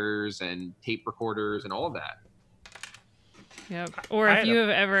players and tape recorders and all of that. Yep. Or if you have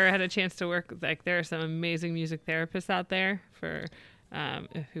ever had a chance to work, there are some amazing music therapists out there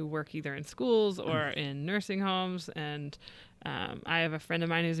who work either in schools or in nursing homes. And I have a friend of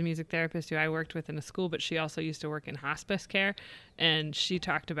mine who's a music therapist who I worked with in a school, but she also used to work in hospice care. And she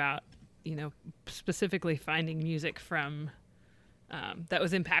talked about, specifically finding music from that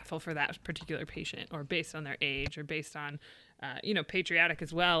was impactful for that particular patient, or based on their age, or based on, patriotic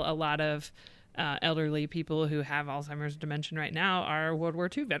as well. A lot of elderly people who have Alzheimer's dementia right now are World War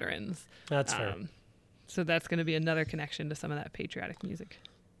II veterans. That's fair. So that's going to be another connection to some of that patriotic music.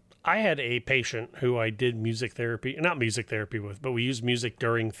 I had a patient who I did not music therapy with, but we used music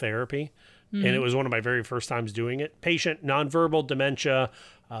during therapy. And it was one of my very first times doing it. Patient, nonverbal dementia,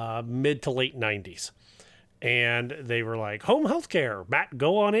 mid to late 90s. And they were like, home health care. Matt,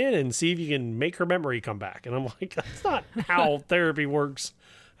 go on in and see if you can make her memory come back. And I'm like, that's not how therapy works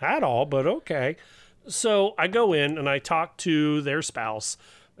at all, but okay. So I go in and I talk to their spouse,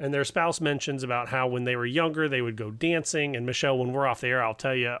 and their spouse mentions about how when they were younger, they would go dancing. And Michelle, when we're off the air, I'll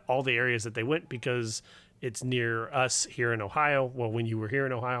tell you all the areas that they went because it's near us here in Ohio. Well, when you were here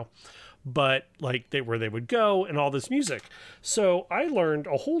in Ohio. But like where they would go and all this music. So I learned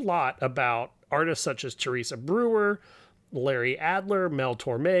a whole lot about artists such as Teresa Brewer, Larry Adler, Mel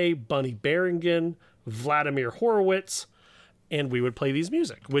Torme, Bunny Berrigan, Vladimir Horowitz, and we would play these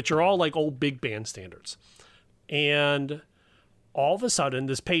music, which are all like old big band standards. And all of a sudden,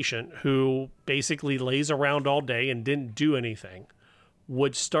 this patient who basically lays around all day and didn't do anything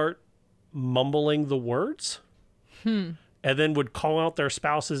would start mumbling the words and then would call out their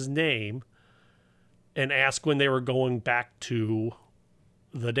spouse's name and ask when they were going back to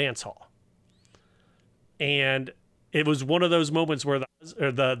the dance hall. And it was one of those moments where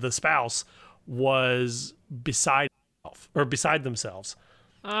the spouse was beside themselves.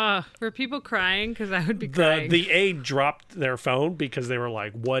 Were people crying? Because I would be crying. The aide dropped their phone because they were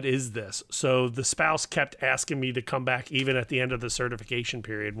like, what is this? So the spouse kept asking me to come back even at the end of the certification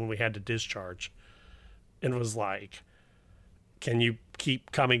period when we had to discharge, and was like, can you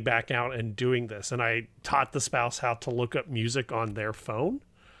keep coming back out and doing this? And I taught the spouse how to look up music on their phone,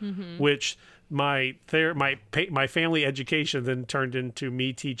 which my family education then turned into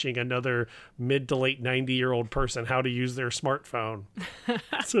me teaching another mid to late 90-year-old person how to use their smartphone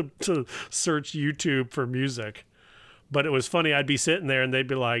to search YouTube for music. But it was funny. I'd be sitting there and they'd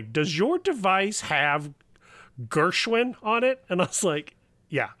be like, does your device have Gershwin on it? And I was like,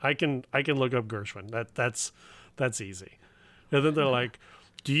 yeah, I can look up Gershwin. That's easy. And then they're like,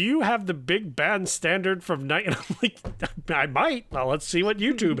 do you have the big band standard from night? And I'm like, I might. Well, let's see what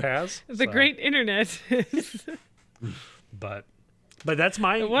YouTube has. The great internet. But that's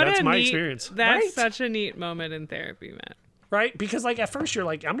my experience. That's right? such a neat moment in therapy, Matt. Right? Because like at first you're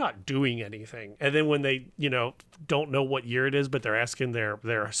like, I'm not doing anything. And then when they, don't know what year it is, but they're asking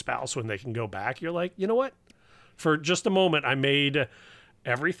their spouse when they can go back, you're like, you know what? For just a moment, I made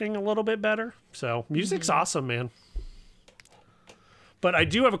everything a little bit better. So music's awesome, man. But I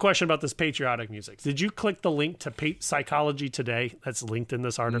do have a question about this patriotic music. Did you click the link to Psychology Today that's linked in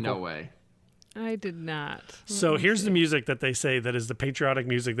this article? No way. I did not. So here's the music that they say that is the patriotic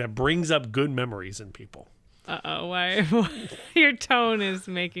music that brings up good memories in people. Uh-oh, why? Your tone is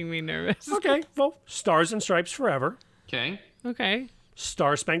making me nervous. Okay, well, Stars and Stripes Forever. Okay.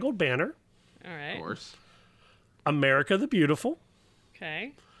 Star Spangled Banner. All right. Of course. America the Beautiful.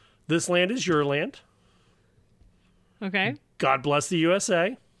 Okay. This Land Is Your Land. Okay. God Bless the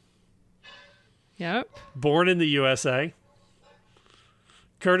USA. Yep. Born in the USA.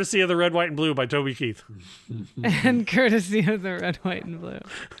 Courtesy of the Red, White, and Blue by Toby Keith. And courtesy of the Red, White, and Blue.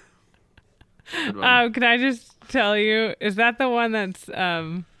 Can I just tell you, is that the one that's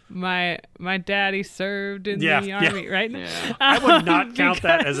my daddy served in the army, right? Yeah. I would not count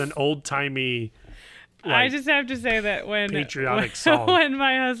that as an old-timey I just have to say that patriotic song. When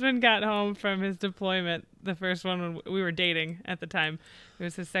my husband got home from his deployment, the first one when we were dating at the time, it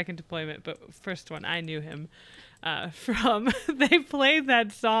was his second deployment, but first one I knew him from, they played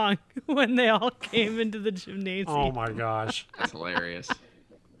that song when they all came into the gymnasium. Oh my gosh. That's hilarious.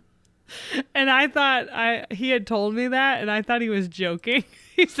 And I thought he had told me that, and I thought he was joking.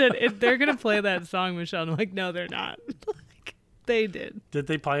 He said, they're going to play that song, Michelle. And I'm like, no, they're not. They did. Did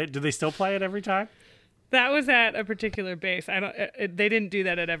they play it? Do they still play it every time? That was at a particular base. They didn't do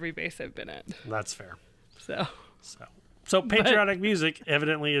that at every base I've been at. That's fair. So patriotic music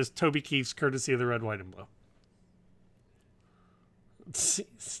evidently is Toby Keith's Courtesy of the Red, White, and Blue.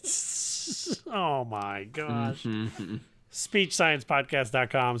 Oh my gosh.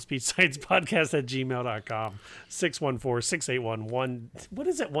 SpeechSciencePodcast.com, SpeechSciencePodcast@gmail.com, 614-681-1, what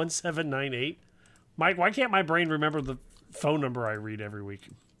is it, 1798? Mike, why can't my brain remember the phone number I read every week?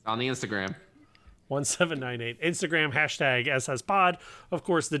 On the Instagram. 1798. Instagram, hashtag SSPod. Of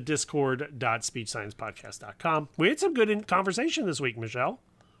course, the Discord.SpeechSciencePodcast.com. We had some good conversation this week, Michelle,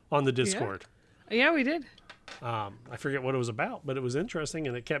 on the Discord. Yeah, we did. I forget what it was about, but it was interesting,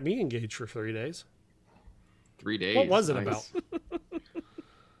 and it kept me engaged for 3 days. 3 days? What was it about?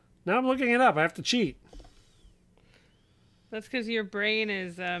 Now I'm looking it up. I have to cheat. That's because your brain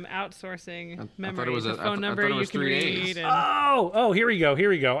is outsourcing memory. I thought it was a phone number you can read. And... Oh, here we go.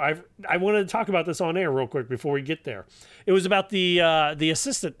 I wanted to talk about this on air real quick before we get there. It was about the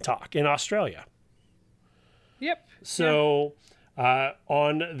assistant talk in Australia. Yep. So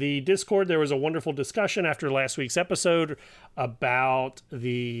on the Discord, there was a wonderful discussion after last week's episode about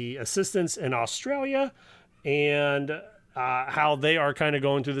the assistants in Australia. and how they are kind of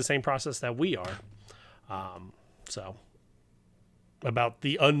going through the same process that we are. So about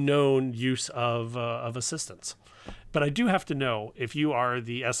the unknown use of assistance. But I do have to know if you are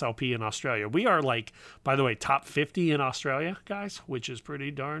the SLP in Australia. We are like, by the way, top 50 in Australia, guys, which is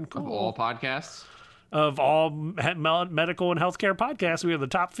pretty darn cool. Of all podcasts? Of all medical and healthcare podcasts, we are the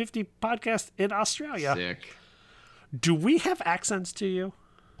top 50 podcast in Australia. Sick. Do we have accents to you?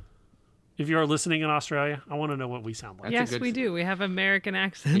 If you are listening in Australia, I want to know what we sound like. Yes, we do. We have American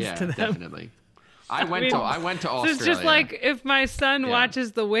accents to them. Definitely. I went to Australia. It's just like if my son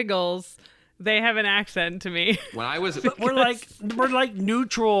watches The Wiggles, they have an accent to me. When I was, but we're like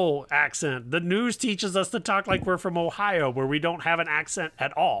neutral accent. The news teaches us to talk like we're from Ohio, where we don't have an accent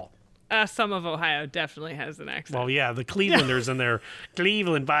at all. Some of Ohio definitely has an accent. Well, yeah, the Clevelanders in there,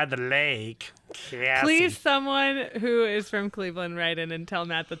 Cleveland by the lake. Classy. Please, someone who is from Cleveland, write in and tell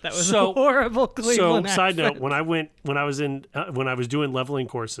Matt that was a horrible Cleveland accent. Side note: when I was doing leveling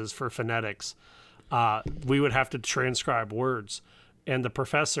courses for phonetics, we would have to transcribe words, and the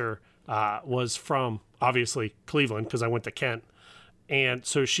professor was from obviously Cleveland because I went to Kent, and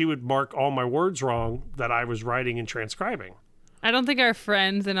so she would mark all my words wrong that I was writing and transcribing. I don't think our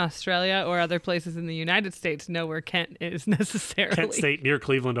friends in Australia or other places in the United States know where Kent is necessarily. Kent State, near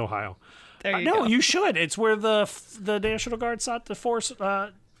Cleveland, Ohio. There you go. No, you should. It's where the National Guard sought to force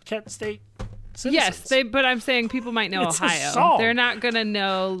Kent State citizens. Yes, but I'm saying people might know It's Ohio. a song. They're not going to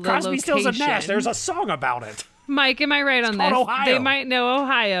know the Crosby, location. Stills, and Nash. There's a song about it. Mike, am I right on this? Ohio. They might know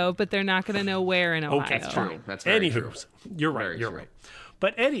Ohio, but they're not going to know where in Ohio. Okay, that's true. That's very true. You're right. You're right.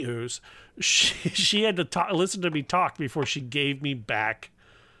 But anywho's, she had to listen to me talk before she gave me back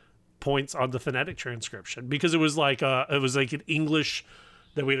points on the phonetic transcription because it was like an English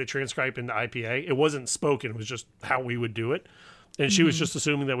that we had to transcribe into IPA. It wasn't spoken. It was just how we would do it. And she was just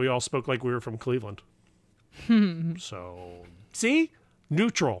assuming that we all spoke like we were from Cleveland. So, see?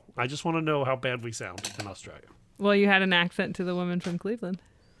 Neutral. I just want to know how bad we sound in Australia. Well, you had an accent to the woman from Cleveland.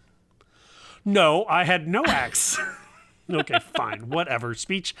 No, I had no accent. Okay, fine. Whatever.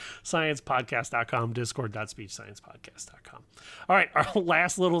 SpeechSciencePodcast.com, discord.speechsciencepodcast.com. All right, our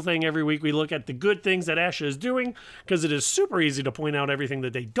last little thing every week, we look at the good things that Asha is doing because it is super easy to point out everything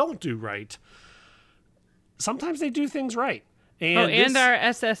that they don't do right. Sometimes they do things right. And our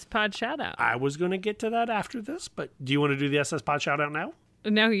SS Pod shout-out. I was going to get to that after this, but do you want to do the SS Pod shout-out now?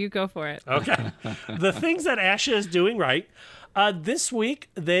 No, you go for it. Okay. The things that Asha is doing right. This week,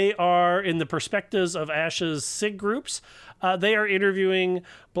 they are in the perspectives of Asha's SIG groups. They are interviewing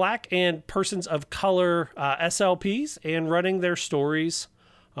Black and persons of color SLPs and running their stories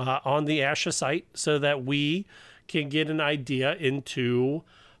on the Asha site so that we can get an idea into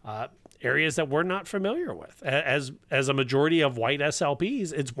areas that we're not familiar with. As a majority of white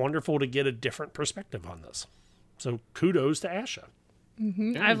SLPs, it's wonderful to get a different perspective on this. So kudos to Asha.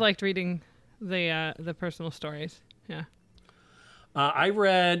 Mm-hmm. I've liked reading the personal stories. Yeah. I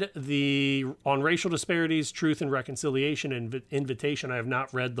read on racial disparities, truth and reconciliation invitation. I have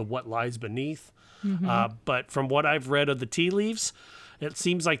not read the what lies beneath, but from what I've read of the tea leaves, it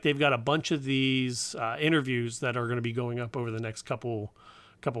seems like they've got a bunch of these interviews that are going to be going up over the next couple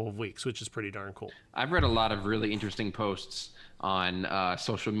of weeks, which is pretty darn cool. I've read a lot of really interesting posts on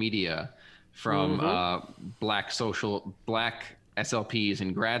social media from black SLPs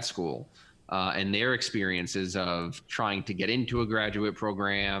in grad school. And their experiences of trying to get into a graduate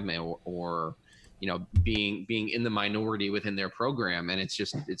program or being in the minority within their program. And it's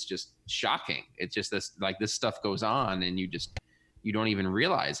just shocking. It's just this stuff goes on and you don't even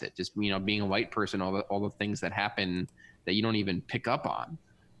realize it. Just, being a white person, all the things that happen that you don't even pick up on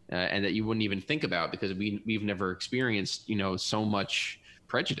and that you wouldn't even think about because we've never experienced, so much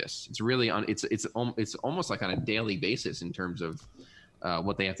prejudice. It's really it's almost like on a daily basis in terms of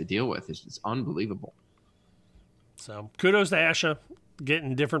what they have to deal with. It's unbelievable. So kudos to Asha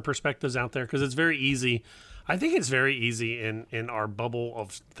getting different perspectives out there because it's very easy. I think it's very easy in our bubble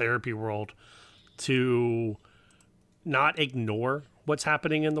of therapy world to not ignore what's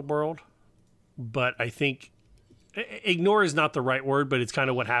happening in the world. But I think ignore is not the right word, but it's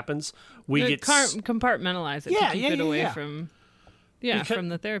kind of what happens. We get compartmentalize it to keep it away from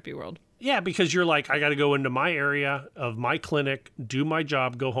the therapy world. Yeah, because you're like, I got to go into my area of my clinic, do my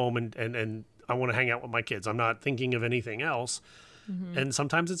job, go home, and I want to hang out with my kids. I'm not thinking of anything else. Mm-hmm. And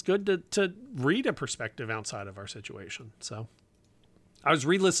sometimes it's good to read a perspective outside of our situation. So I was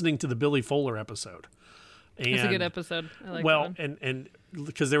re-listening to the Billy Fuller episode. It's a good episode. I like that one. And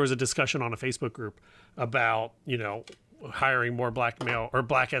because there was a discussion on a Facebook group about, hiring more black male or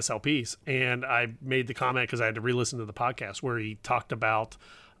black SLPs. And I made the comment because I had to re-listen to the podcast where he talked about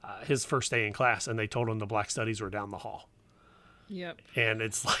his first day in class, and they told him the Black Studies were down the hall. Yep. And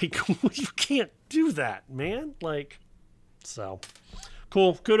it's like, you can't do that, man. Like, so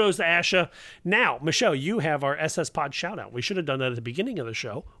cool. Kudos to Asha. Now, Michelle, you have our SS Pod shout out. We should have done that at the beginning of the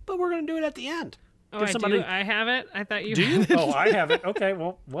show, but we're going to do it at the end. Oh, do? I have it? I thought you do. Had You? it. Oh, I have it. Okay,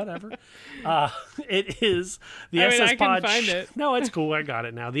 well, whatever. It is the SS Pod. I can find it. No, it's cool. I got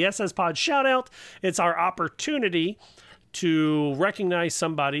it now. The SS Pod shout out. It's our opportunity to recognize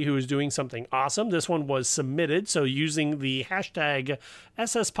somebody who is doing something awesome. This one was submitted, so using the hashtag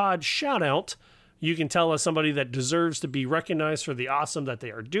SSPod shoutout, you can tell us somebody that deserves to be recognized for the awesome that they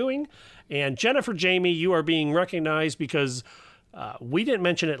are doing. And Jennifer Jamie, you are being recognized because we didn't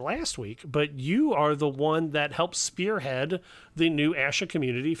mention it last week, but you are the one that helped spearhead the new ASHA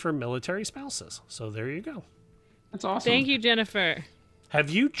community for military spouses. So there you go. That's awesome. Thank you, Jennifer. Have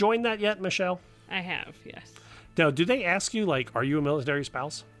you joined that yet, Michelle? I have, yes. Now, do they ask you, like, are you a military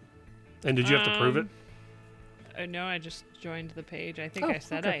spouse? And did you have to prove it? No, I just joined the page. I think I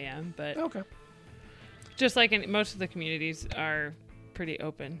said okay. I am, but okay. Just like in most of the communities are pretty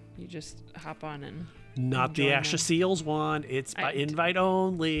open. You just hop on and not the ASHA SEALs one. It's by invite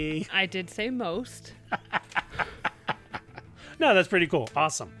only. I did say most. No, that's pretty cool.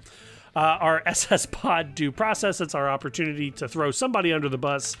 Awesome. Our SS Pod due process, it's our opportunity to throw somebody under the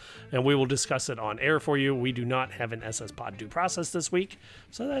bus, and we will discuss it on air for you. We do not have an SS Pod due process this week,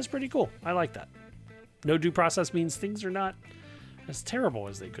 so that's pretty cool. I like that. No due process means things are not as terrible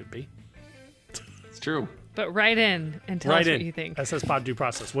as they could be. It's true. But write in and tell us what you think. SS Pod due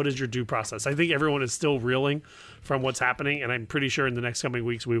process. What is your due process? I think everyone is still reeling from what's happening, and I'm pretty sure in the next coming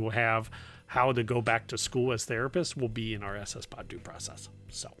weeks we will have how to go back to school as therapists will be in our SS Pod due process.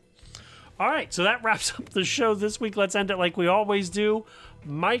 So. All right, so that wraps up the show this week. Let's end it like we always do.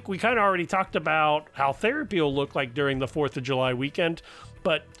 Mike, we kind of already talked about how therapy will look like during the 4th of July weekend,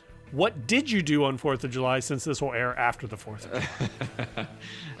 but what did you do on 4th of July since this will air after the 4th of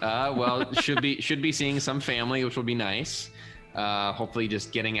July? Well, should be seeing some family, which will be nice. Hopefully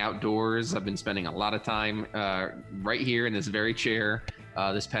just getting outdoors. I've been spending a lot of time right here in this very chair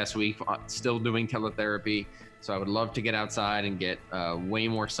this past week, still doing teletherapy. So I would love to get outside and get way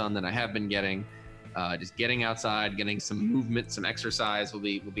more sun than I have been getting. Just getting outside, getting some movement, some exercise will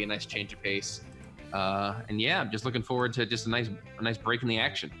be a nice change of pace. And yeah, I'm just looking forward to just a nice break in the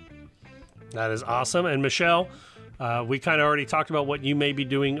action. That is awesome. And Michelle, we kind of already talked about what you may be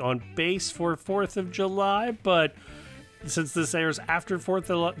doing on base for 4th of July, but since this airs after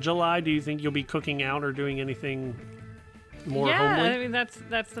 4th of July, do you think you'll be cooking out or doing anything more homely? I mean, that's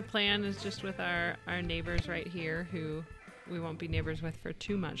the plan, is just with our neighbors right here who we won't be neighbors with for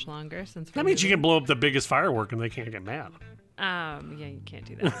too much longer. Since that means you can blow up the biggest firework and they can't get mad. Yeah, you can't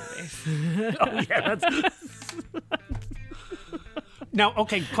do that on the base. Oh, yeah, that's... Now,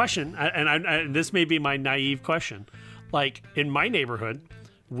 okay, question, and this may be my naive question. Like, in my neighborhood,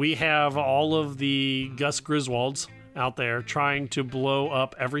 we have all of the Gus Griswolds out there trying to blow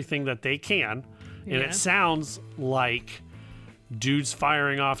up everything that they can, and it sounds like dudes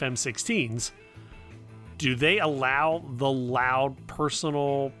firing off M16s. Do they allow the loud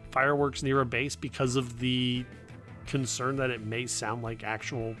personal fireworks near a base because of the concern that it may sound like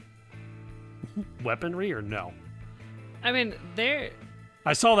actual weaponry, or no? I mean,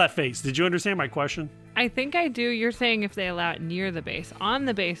 I saw that face. Did you understand my question? I think I do. You're saying if they allow it near the base. On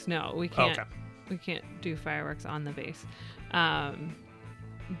the base, no. We can't. Okay. We can't do fireworks on the base.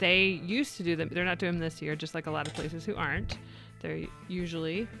 They used to do them. They're not doing them this year, just like a lot of places who aren't. There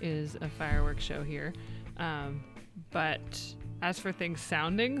usually is a fireworks show here. But as for things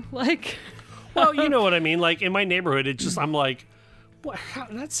sounding like... Well, you know what I mean. Like, in my neighborhood, it's just, I'm like, what?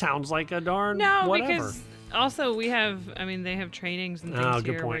 That sounds like a darn whatever. Because also they have trainings and things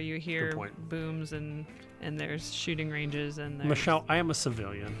here where you hear booms and there's shooting ranges and there's... Michelle, I am a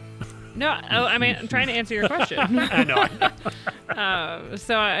civilian. No, I mean, I'm trying to answer your question. I know.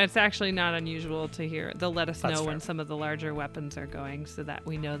 So it's actually not unusual to hear. They'll let us know when fair. some of the larger weapons are going, so that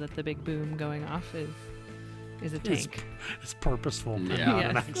we know that the big boom going off is a tank. It's purposeful.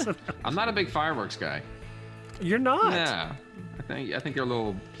 Yeah. Yes. I'm not a big fireworks guy. You're not? Yeah. I think they're a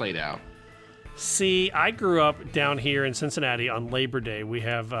little played out. See, I grew up down here in Cincinnati on Labor Day. We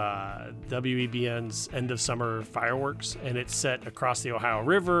have WEBN's end of summer fireworks, and it's set across the Ohio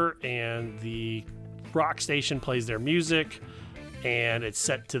River, and the rock station plays their music, and it's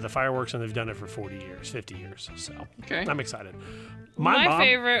set to the fireworks, and they've done it for 40 years, 50 years. So I'm excited. My mom,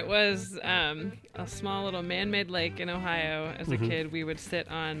 favorite was a small little man-made lake in Ohio. As a kid, we would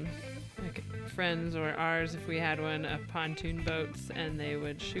sit on like friends or ours, if we had one, of pontoon boats, and they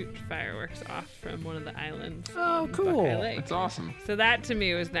would shoot fireworks off from one of the islands. Oh, cool. That's awesome. So that to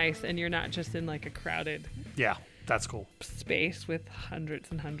me was nice, and you're not just in like a crowded that's cool space with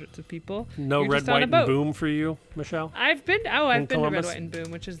hundreds and hundreds of people. No You're red, just on white, a boat. and boom for you, Michelle? I've been to Red, Columbus? White, and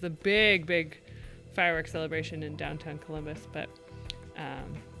Boom, which is the big fireworks celebration in downtown Columbus, but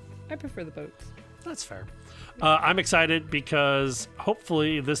I prefer the boats. That's fair. I'm excited because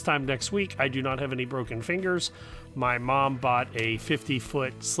hopefully this time next week I do not have any broken fingers. My mom bought a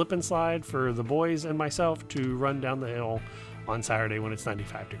 50-foot slip and slide for the boys and myself to run down the hill on Saturday when it's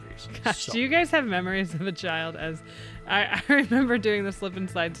 95 degrees. Gosh, do you guys have memories of a child? As I remember doing the slip and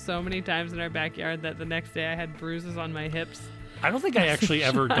slide so many times in our backyard that the next day I had bruises on my hips. I don't think I actually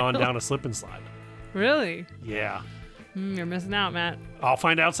ever gone down a slip and slide. Really? Yeah. You're missing out, Matt. I'll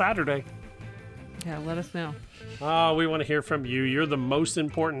find out Saturday. Yeah, let us know. We want to hear from you. You're the most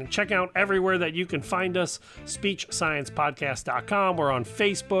important. Check out everywhere that you can find us. SpeechSciencePodcast.com. We're on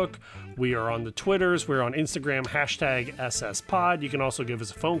Facebook. We are on the Twitters. We're on Instagram, #SSPod. You can also give us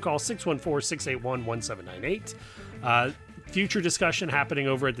a phone call, 614-681-1798. Future discussion happening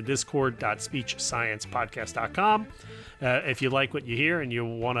over at the discord.speechsciencepodcast.com. If you like what you hear and you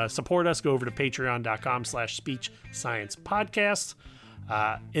want to support us, go over to patreon.com/speechsciencepodcast.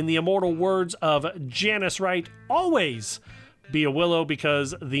 In the immortal words of Janice Wright, always be a willow,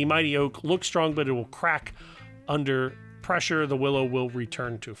 because the mighty oak looks strong, but it will crack under pressure. The willow will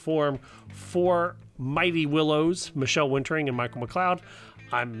return to form. For Mighty Willows, Michelle Wintering and Michael McLeod,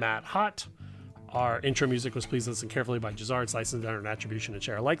 I'm Matt Hott. Our intro music was Please Listen Carefully by Jazar. It's licensed under an attribution and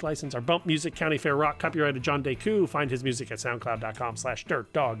share alike license. Our bump music, County Fair Rock, copyrighted John Deku. Find his music at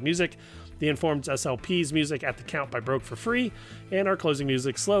soundcloud.com/dirtdogmusic. The Informed SLP's music at The Count by Broke for free. And our closing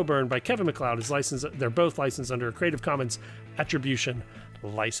music, Slow Burn by Kevin McLeod, is licensed. They're both licensed under a Creative Commons attribution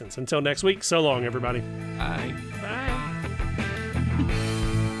license. Until next week, so long, everybody. Bye. Bye.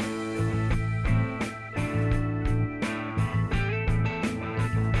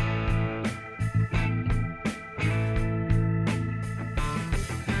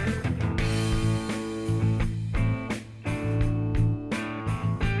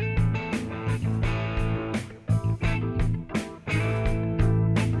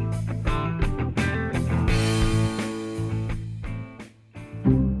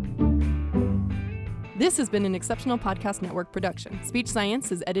 This has been an Exceptional Podcast Network production. Speech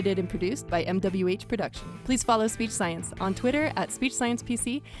Science is edited and produced by MWH Production. Please follow Speech Science on Twitter at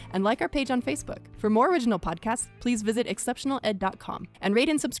SpeechSciencePC and like our page on Facebook. For more original podcasts, please visit exceptionaled.com and rate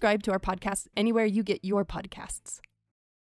and subscribe to our podcast anywhere you get your podcasts.